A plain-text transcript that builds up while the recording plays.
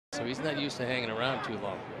So he's not used to hanging around too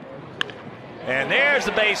long. And there's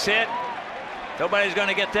the base hit. Nobody's going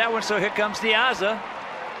to get that one, so here comes Diaza.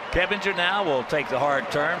 Keppinger now will take the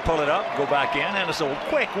hard turn, pull it up, go back in, and it's a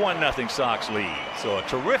quick 1-0 Sox lead. So a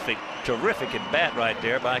terrific at bat right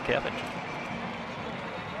there by Keppinger.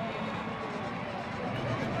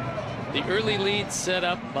 The early lead set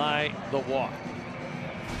up by the walk.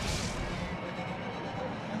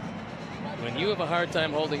 When you have a hard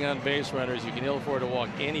time holding on base runners, you can ill afford to walk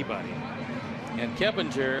anybody. And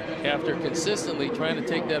Keppinger, after consistently trying to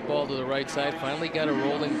take that ball to the right side, finally got a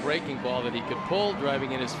rolling breaking ball that he could pull,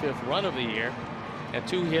 driving in his 5th run of the year. And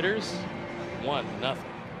 2 hitters, 1-0.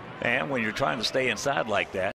 And when you're trying to stay inside like that,